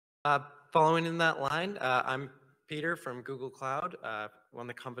Uh, Following in that line, I'm Peter from Google Cloud, on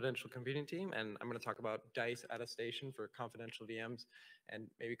the confidential computing team, and I'm going to talk about DICE attestation for confidential VMs and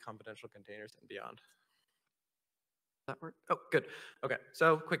maybe confidential containers and beyond. Does that work? Oh, good. Okay,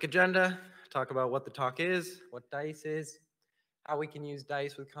 so quick agenda, talk about what the talk is, what DICE is, how we can use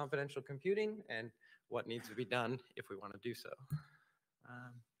DICE with confidential computing, and what needs to be done if we want to do so.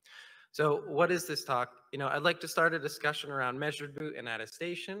 Um, So what is this talk? I'd like to start a discussion around measured boot and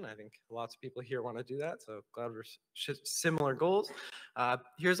attestation. I think lots of people here want to do that, so glad we're similar goals.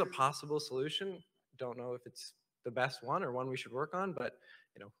 Here's a possible solution. Don't know if it's the best one or one we should work on, but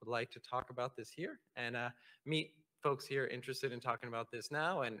would like to talk about this here and meet folks here interested in talking about this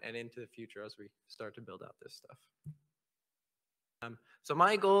now and into the future as we start to build out this stuff. So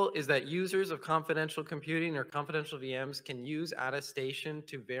my goal is that users of confidential computing or confidential VMs can use attestation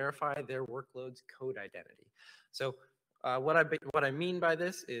to verify their workload's code identity. So what I mean by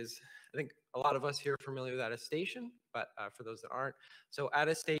this is, I think a lot of us here are familiar with attestation, but for those that aren't, so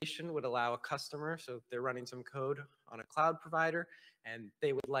attestation would allow a customer, so if they're running some code on a cloud provider and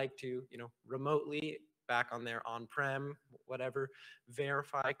they would like to, remotely back on their on-prem, whatever,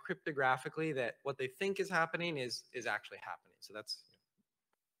 verify cryptographically that what they think is happening is actually happening. So that's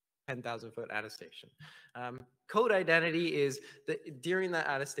 10,000 foot attestation. Code identity is that during that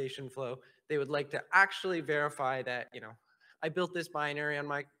attestation flow, they would like to actually verify that, I built this binary on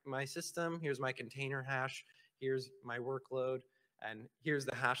my system. Here's my container hash. Here's my workload. And here's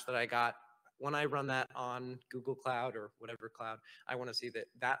the hash that I got. When I run that on Google Cloud or whatever cloud, I want to see that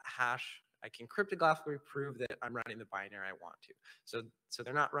that hash, I can cryptographically prove that I'm running the binary I want to. So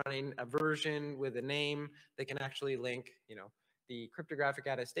they're not running a version with a name. They can actually link, the cryptographic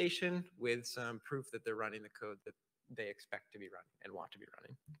attestation with some proof that they're running the code that they expect to be running and want to be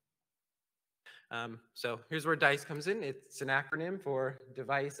running. So here's where DICE comes in. It's an acronym for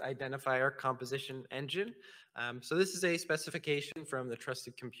Device Identifier Composition Engine. So this is a specification from the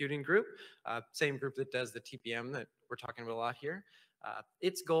Trusted Computing Group, same group that does the TPM that we're talking about a lot here.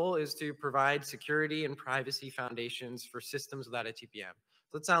 Its goal is to provide security and privacy foundations for systems without a TPM.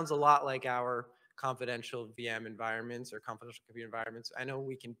 So it sounds a lot like our confidential VM environments or confidential computer environments. I know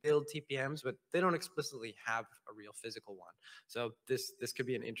we can build TPMs, but they don't explicitly have a real physical one. So this could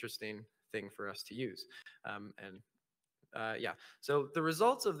be an interesting thing for us to use. Yeah, so the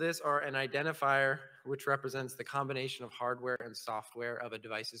results of this are an identifier which represents the combination of hardware and software of a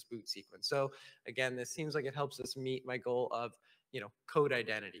device's boot sequence. So again, this seems like it helps us meet my goal of code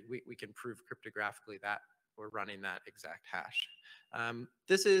identity. We can prove cryptographically that we're running that exact hash.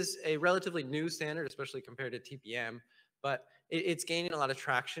 This is a relatively new standard, especially compared to TPM, but it's gaining a lot of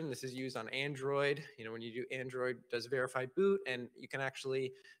traction. This is used on Android. When you do Android does verified boot, and you can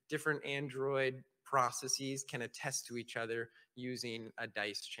actually, different Android processes can attest to each other using a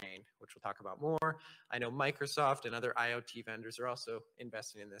DICE chain, which we'll talk about more. I know Microsoft and other IoT vendors are also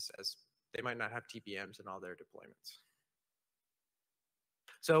investing in this, as they might not have TPMs in all their deployments.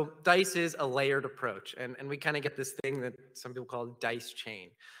 So DICE is a layered approach, and we kind of get this thing that some people call DICE chain.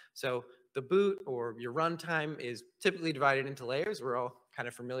 So the boot or your runtime is typically divided into layers. We're all kind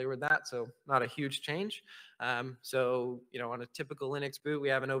of familiar with that, so not a huge change. So on a typical Linux boot, we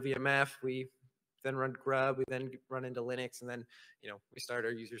have an OVMF, we then run grub, we then run into Linux, and then we start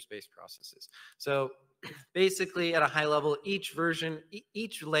our user space processes. So basically, at a high level, each version,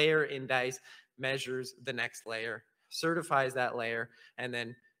 each layer in DICE measures the next layer, certifies that layer, and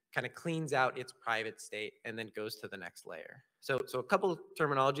then kind of cleans out its private state and then goes to the next layer. So a couple of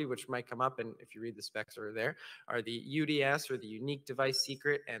terminology which might come up, and if you read the specs over there, are the UDS, or the unique device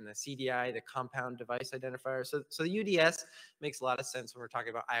secret, and the CDI, the compound device identifier. So the UDS makes a lot of sense when we're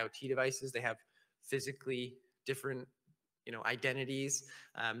talking about IoT devices. They have physically different identities.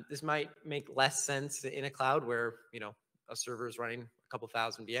 This might make less sense in a cloud where a server is running a couple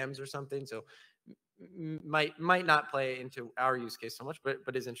thousand VMs or something. So might not play into our use case so much,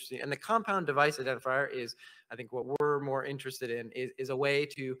 but is interesting. And the compound device identifier is, I think, what we're more interested in is a way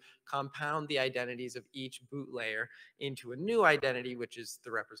to compound the identities of each boot layer into a new identity, which is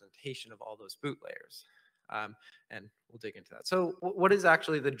the representation of all those boot layers. And we'll dig into that. So what is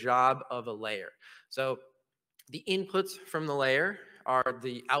actually the job of a layer? So the inputs from the layer are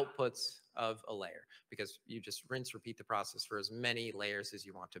the outputs of a layer, because you just rinse, repeat the process for as many layers as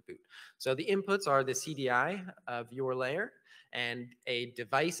you want to boot. So the inputs are the CDI of your layer and a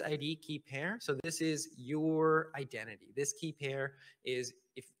device ID key pair. So this is your identity. This key pair is,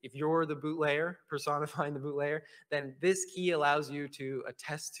 if you're the boot layer, personifying the boot layer, then this key allows you to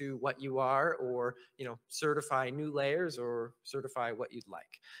attest to what you are, or certify new layers, or certify what you'd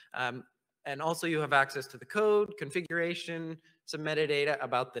like. And also you have access to the code, configuration, some metadata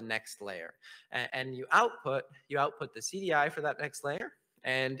about the next layer. And you output the CDI for that next layer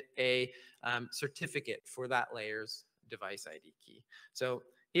and a certificate for that layer's device ID key. So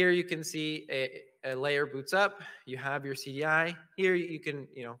here you can see a layer boots up, you have your CDI. Here you can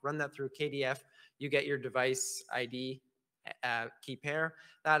run that through KDF, you get your device ID key pair.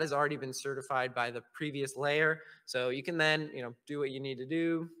 That has already been certified by the previous layer. So you can then do what you need to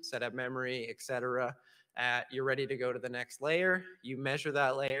do, set up memory, etc. You're ready to go to the next layer. You measure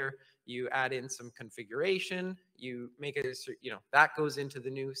that layer, you add in some configuration, you make it, that goes into the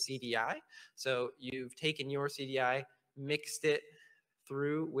new CDI. So you've taken your CDI, mixed it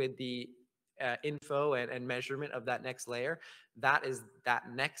through with the info and measurement of that next layer. That is that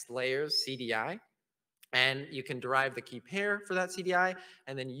next layer's CDI. And you can derive the key pair for that CDI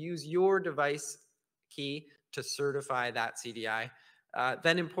and then use your device key to certify that CDI.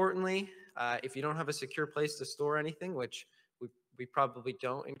 Then importantly, if you don't have a secure place to store anything, which we probably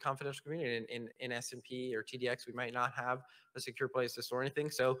don't in confidential community, in SNP or TDX, we might not have a secure place to store anything.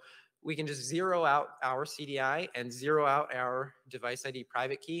 So we can just zero out our CDI and zero out our device ID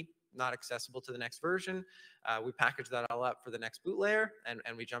private key, not accessible to the next version. We package that all up for the next boot layer and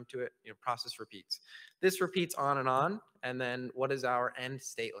we jump to it, process repeats. This repeats on, and then what does our end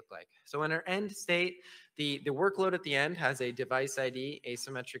state look like? So in our end state, the workload at the end has a device ID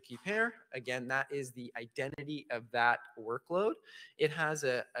asymmetric key pair. Again, that is the identity of that workload. It has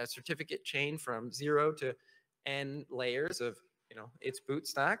a certificate chain from 0 to n layers of its boot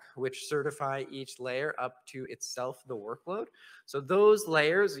stack, which certify each layer up to itself the workload. So those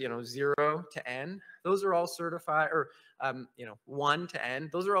layers, 0 to n, those are all certified, or 1 to n,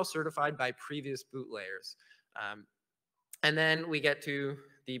 those are all certified by previous boot layers. And then we get to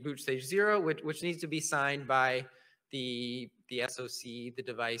the boot stage 0, which needs to be signed by the SoC, the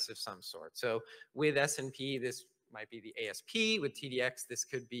device of some sort. So with SNP, this might be the ASP. With TDX, this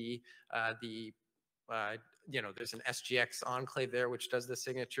could be there's an SGX enclave there, which does the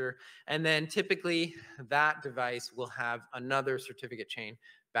signature. And then typically that device will have another certificate chain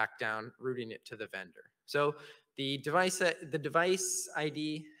back down, routing it to the vendor. So the device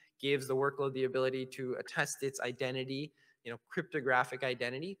ID gives the workload the ability to attest its identity, cryptographic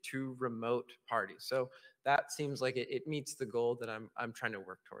identity to remote parties. So that seems like it meets the goal that I'm trying to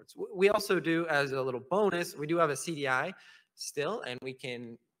work towards. We also do, as a little bonus, we do have a CDI still, and we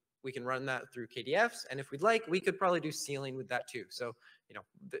can run that through KDFs. And if we'd like, we could probably do sealing with that too. So,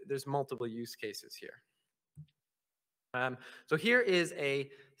 there's multiple use cases here. So here is a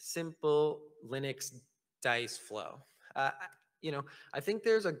simple Linux dice flow. I think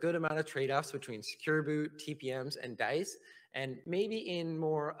there's a good amount of trade-offs between secure boot, TPMs, and dice. And maybe in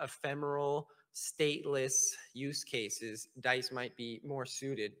more ephemeral, stateless use cases, dice might be more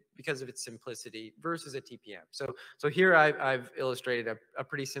suited because of its simplicity versus a TPM. So here I've illustrated a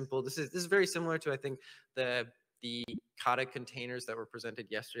pretty simple. This is very similar to, I think, the Kata containers that were presented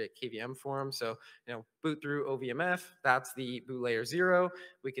yesterday at KVM forum. So boot through OVMF, that's the boot layer 0.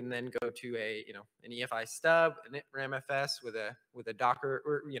 We can then go to an EFI stub, an RAMFS with a Docker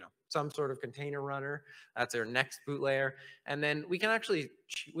or some sort of container runner. That's our next boot layer, and then we can actually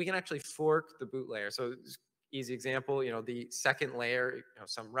fork the boot layer. So easy example, the second layer,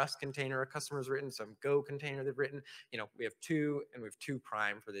 some Rust container a customer's written, some Go container they've written. We have 2 and we have 2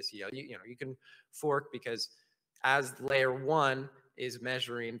 prime for this EL. You can fork because as layer 1 is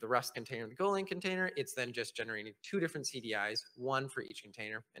measuring the Rust container and the Golang container, it's then just generating 2 different CDIs, 1 for each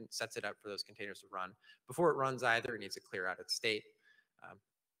container, and sets it up for those containers to run. Before it runs either, it needs to clear out its state.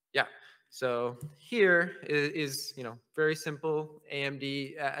 Yeah, so here is very simple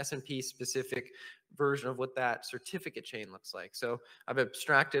AMD SNP specific version of what that certificate chain looks like. So I've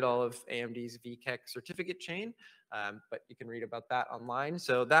abstracted all of AMD's VKEC certificate chain, but you can read about that online.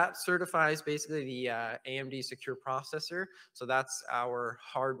 So that certifies basically the AMD secure processor. So that's our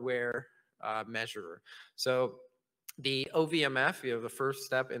hardware measurer. So the OVMF, the first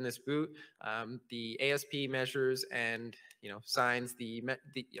step in this boot, the ASP measures and signs the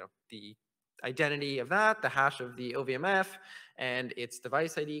identity of that, the hash of the OVMF, and its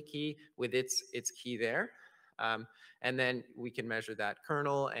device ID key with its key there. And then we can measure that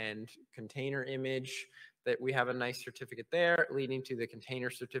kernel and container image, that we have a nice certificate there leading to the container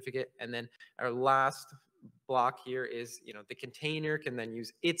certificate. And then our last block here is, the container can then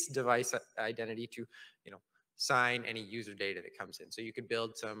use its device identity to, sign any user data that comes in. So you could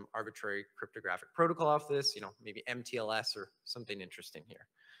build some arbitrary cryptographic protocol off this, maybe MTLS or something interesting here.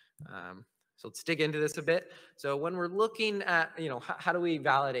 So let's dig into this a bit. So when we're looking at, how do we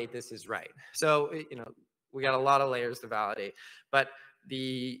validate this is right? So, we got a lot of layers to validate, but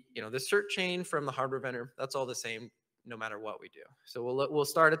the cert chain from the hardware vendor, that's all the same. no matter what we do. So we'll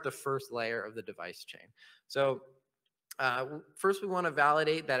start at the first layer of the device chain. So first, we want to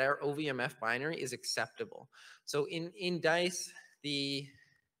validate that our OVMF binary is acceptable. So in DICE,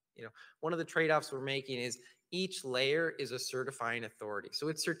 one of the trade-offs we're making is each layer is a certifying authority. So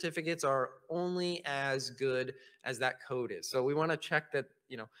its certificates are only as good as that code is. So we want to check that,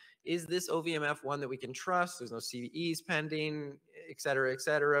 is this OVMF one that we can trust? There's no CVEs pending, et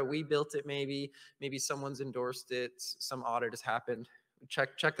cetera, we built it maybe someone's endorsed it, some audit has happened.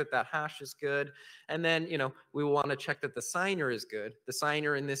 Check that hash is good. And then, we want to check that the signer is good. The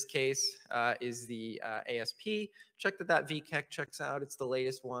signer in this case is the ASP. Check that VCAC checks out. It's the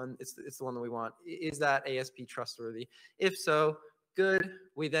latest one. It's the one that we want. Is that ASP trustworthy? If so, good.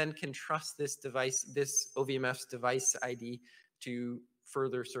 We then can trust this device, this OVMF's device ID to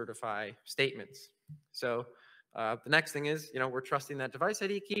further certify statements. So the next thing is, we're trusting that device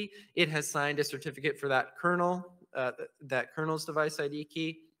ID key. It has signed a certificate for that kernel, that kernel's device ID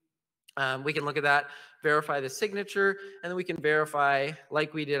key. We can look at that, verify the signature, and then we can verify,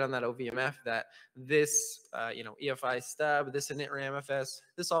 like we did on that OVMF, that this, EFI stub, this init RAMFS,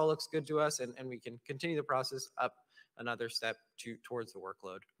 this all looks good to us, and we can continue the process up another step towards the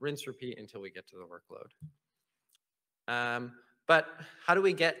workload. Rinse, repeat until we get to the workload. But how do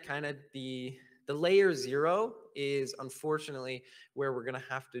we get kind of the layer 0 is unfortunately where we're going to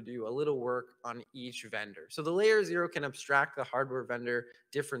have to do a little work on each vendor. So the layer 0 can abstract the hardware vendor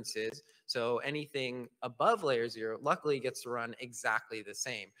differences. So anything above layer 0 luckily gets to run exactly the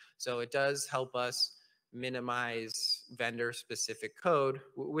same. So it does help us minimize vendor specific code,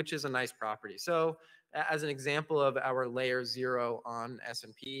 which is a nice property. So as an example of our layer 0 on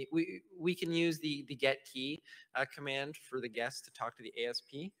SNP, we can use the get key command for the guest to talk to the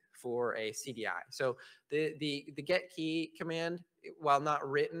ASP for a CDI. So the get key command, while not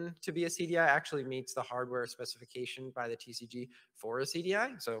written to be a CDI, actually meets the hardware specification by the TCG for a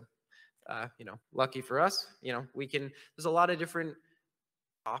CDI. So, lucky for us, there's a lot of different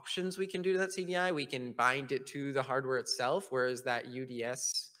options we can do to that CDI. We can bind it to the hardware itself, whereas that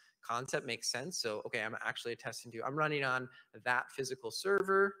UDS concept makes sense. So, okay, I'm actually attesting to, I'm running on that physical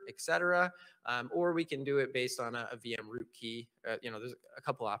server, etc. Or we can do it based on a VM root key. There's a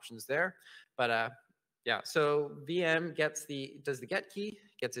couple options there, but yeah. So VM does the get key,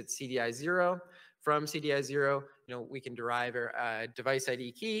 gets its CDI 0. From CDI 0, we can derive a device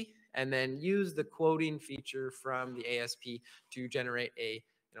ID key and then use the quoting feature from the ASP to generate a,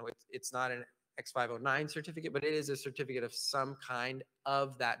 it's not an X509 certificate, but it is a certificate of some kind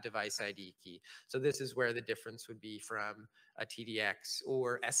of that device ID key. So this is where the difference would be from a TDX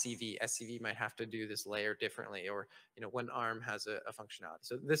or SEV. SEV might have to do this layer differently, or when ARM has a functionality.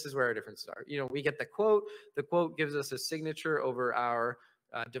 So this is where our differences are. We get the quote. The quote gives us a signature over our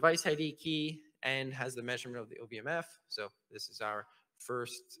device ID key and has the measurement of the OVMF. So this is our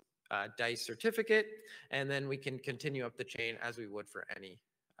first DICE certificate, and then we can continue up the chain as we would for any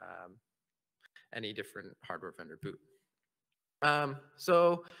different hardware vendor boot.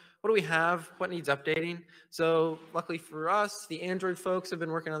 So what do we have? What needs updating? So luckily for us, the Android folks have been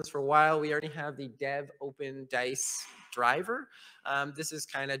working on this for a while. We already have the dev open DICE driver. This is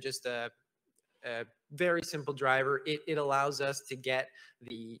kind of just a very simple driver. It allows us to get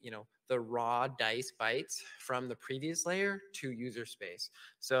the raw DICE bytes from the previous layer to user space.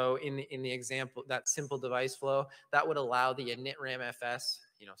 So in the example, that simple device flow, that would allow the init RAMFS,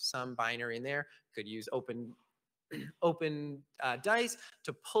 some binary in there, could use open DICE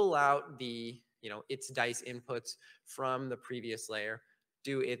to pull out the its DICE inputs from the previous layer,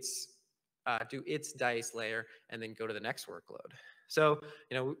 do its DICE layer, and then go to the next workload. So,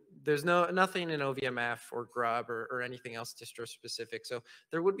 there's nothing in OVMF or Grub or anything else distro specific. So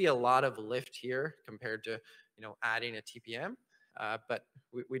there would be a lot of lift here compared to, adding a TPM, but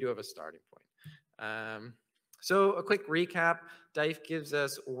we do have a starting point. So a quick recap, DICE gives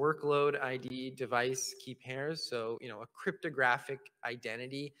us workload ID device key pairs. So, a cryptographic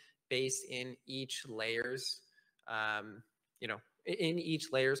identity based in each layer's, in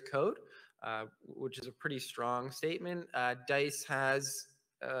each layer's code. Which is a pretty strong statement. DICE has,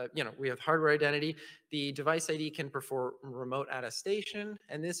 we have hardware identity. The device ID can perform remote attestation,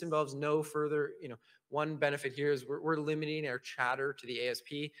 and this involves no further, one benefit here is we're limiting our chatter to the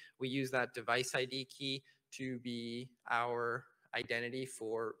ASP. We use that device ID key to be our identity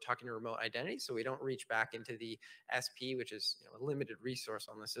for talking to remote identity, so we don't reach back into the SP, which is a limited resource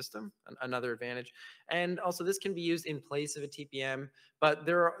on the system, another advantage. And also this can be used in place of a TPM, but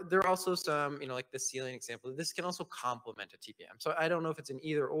there are also some, like the ceiling example, this can also complement a TPM. So I don't know if it's an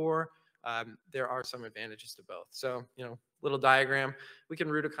either or. There are some advantages to both. So little diagram, we can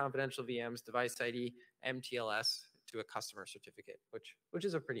root a confidential VM's device ID MTLS to a customer certificate, which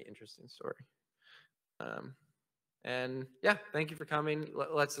is a pretty interesting story. And yeah, thank you for coming.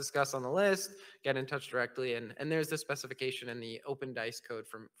 Let's discuss on the list, get in touch directly. And there's the specification and the open dice code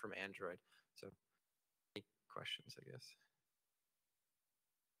from Android. So any questions, I guess.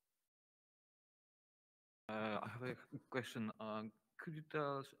 I have a question. Could you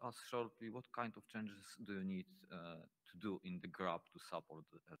tell us shortly what kind of changes do you need to do in the graph to support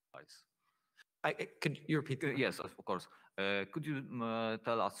the dice? Could you repeat that? Yes, of course. Could you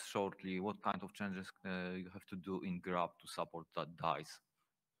tell us shortly what kind of changes you have to do in graph to support that dice?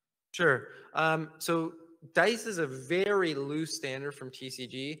 Sure. So DICE is a very loose standard from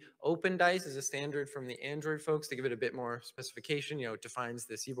TCG. Open DICE is a standard from the Android folks to give it a bit more specification. You know, it defines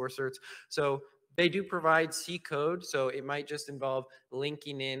the CBOR certs. So they do provide C code. So it might just involve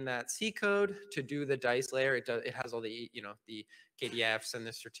linking in that C code to do the DICE layer. It has all the, you know, the KDFs and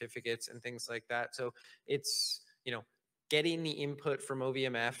the certificates and things like that. So it's, you know, getting the input from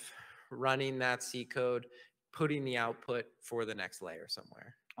OVMF, running that C code, putting the output for the next layer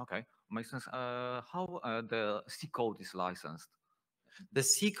somewhere. Okay, makes sense. How the C code is licensed? The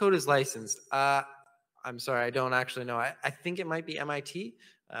C code is licensed. I'm sorry, I don't actually know. I think it might be MIT,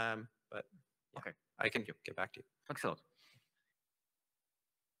 but yeah, okay, I can get back to you. Thanks a lot.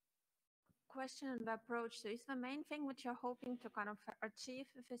 Question on the approach. So is the main thing which you're hoping to kind of achieve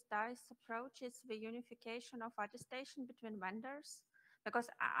with this DICE approach is the unification of attestation between vendors? Because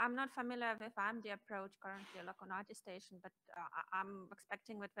I'm not familiar with the approach currently, like on Attestation, but I'm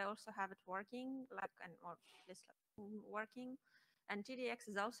expecting that they also have it working, like, and or at least like working. And TDX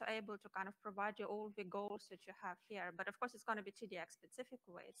is also able to kind of provide you all the goals that you have here. But of course, it's going to be TDX specific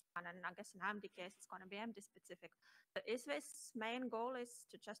ways. And I guess in AMD case, it's going to be AMD specific. So is this main goal is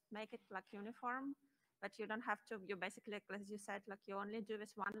to just make it like uniform, but you don't have to, you basically, as you said, like you only do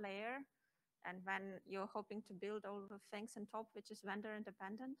this one layer, and then you're hoping to build all the things on top, which is vendor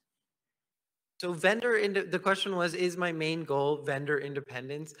independent? So the question was, is my main goal vendor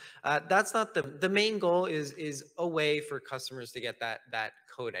independence? That's not the main goal is a way for customers to get that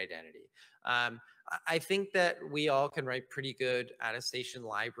code identity. I think that we all can write pretty good attestation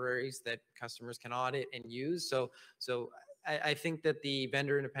libraries that customers can audit and use. So I think that the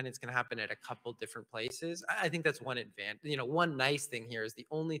vendor independence can happen at a couple different places. I think that's one advantage. You know, one nice thing here is the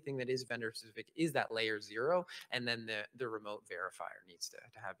only thing that is vendor specific is that layer 0, and then the remote verifier needs to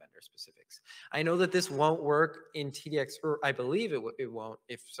have vendor specifics. I know that this won't work in TDX, or I believe it won't.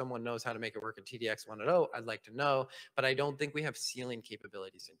 If someone knows how to make it work in TDX 1.0, I'd like to know, but I don't think we have sealing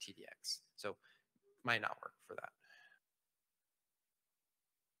capabilities in TDX. So might not work for that.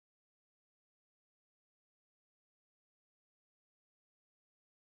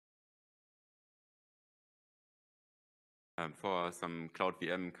 For some cloud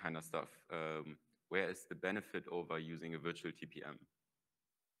VM kind of stuff, where is the benefit over using a virtual TPM?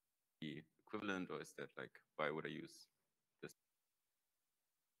 The equivalent, or is that like, why would I use this?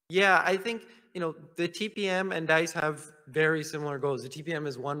 Yeah, I think, you know, the TPM and DICE have very similar goals. The TPM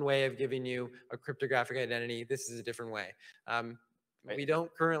is one way of giving you a cryptographic identity. This is a different way. We don't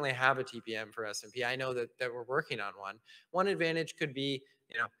currently have a TPM for SNP. I know that we're working on one. One advantage could be,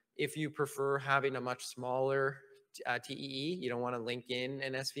 you know, if you prefer having a much smaller TEE, you don't want to link in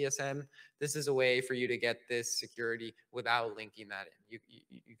an SVSM, this is a way for you to get this security without linking that in.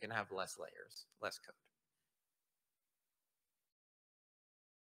 You can have less layers, less code.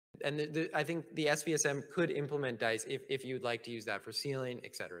 And I think the SVSM could implement DICE if you'd like to use that for sealing,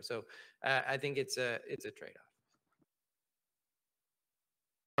 et cetera. So I think it's a trade-off.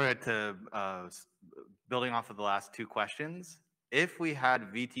 All right, building off of the last two questions, if we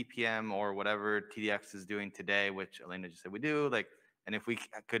had VTPM or whatever TDX is doing today, which Elena just said we do, like, and if we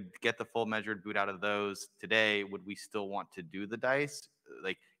could get the full measured boot out of those today, would we still want to do the DICE?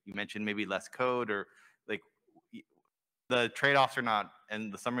 Like you mentioned, maybe less code, or like the trade-offs are not,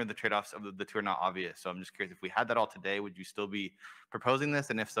 and the summary of the trade-offs of the two are not obvious. So I'm just curious, if we had that all today, would you still be proposing this?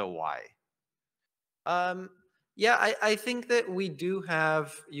 And if so, why? Yeah, I think that we do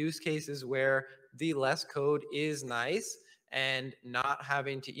have use cases where the less code is nice, and not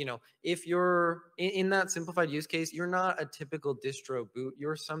having to, you know, if you're in that simplified use case, you're not a typical distro boot,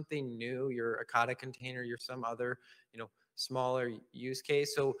 you're something new, you're a Kata container, you're some other, you know, smaller use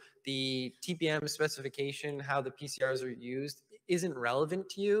case. So the TPM specification, how the PCRs are used, isn't relevant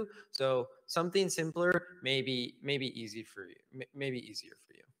to you. So something simpler may be easy for you, maybe easier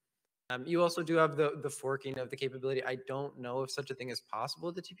for you. You also do have the forking of the capability. I don't know if such a thing is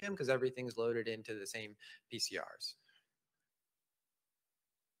possible with the TPM because everything's loaded into the same PCRs.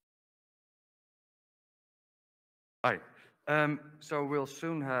 Hi. So we'll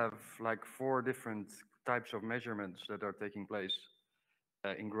soon have like 4 different types of measurements that are taking place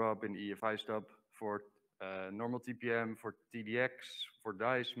in grub, in EFI stub, for normal TPM, for TDX, for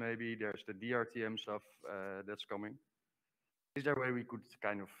dice maybe. There's the DRTM stuff that's coming. Is there a way we could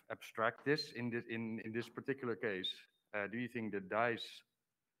kind of abstract this in this particular case? Do you think the dice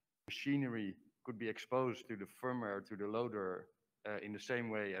machinery could be exposed to the firmware, to the loader, in the same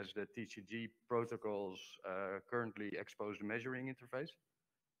way as the TCG protocols currently expose the measuring interface?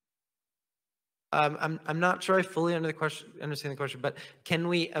 I'm not sure I fully understand the question, but can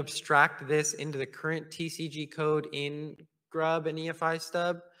we abstract this into the current TCG code in grub and EFI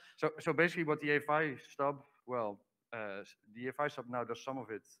stub? So basically what the EFI stub, well, the EFI stub now does some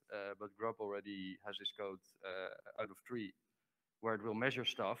of it, but grub already has this code out of 3, where it will measure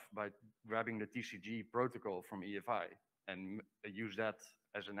stuff by grabbing the TCG protocol from EFI and use that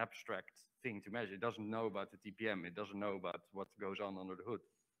as an abstract thing to measure. It doesn't know about the TPM. It doesn't know about what goes on under the hood.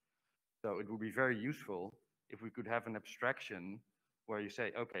 So it would be very useful if we could have an abstraction where you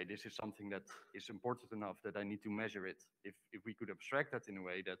say, okay, this is something that is important enough that I need to measure it. If we could abstract that in a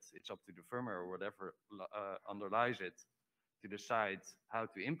way that it's up to the firmware or whatever underlies it to decide how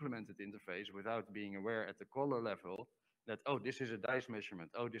to implement the interface without being aware at the color level that, oh, this is a dice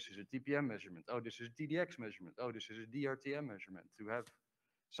measurement, oh, this is a TPM measurement, oh, this is a TDX measurement, oh, this is a DRTM measurement, to have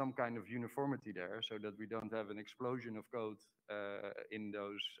some kind of uniformity there so that we don't have an explosion of code in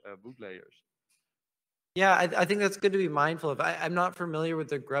those boot layers. Yeah, I think that's good to be mindful of. I'm not familiar with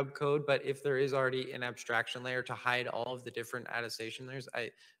the grub code, but if there is already an abstraction layer to hide all of the different attestation layers,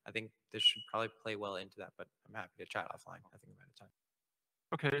 I think this should probably play well into that, but I'm happy to chat offline. I think I'm out of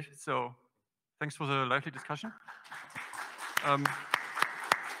time. Okay, so thanks for the lively discussion.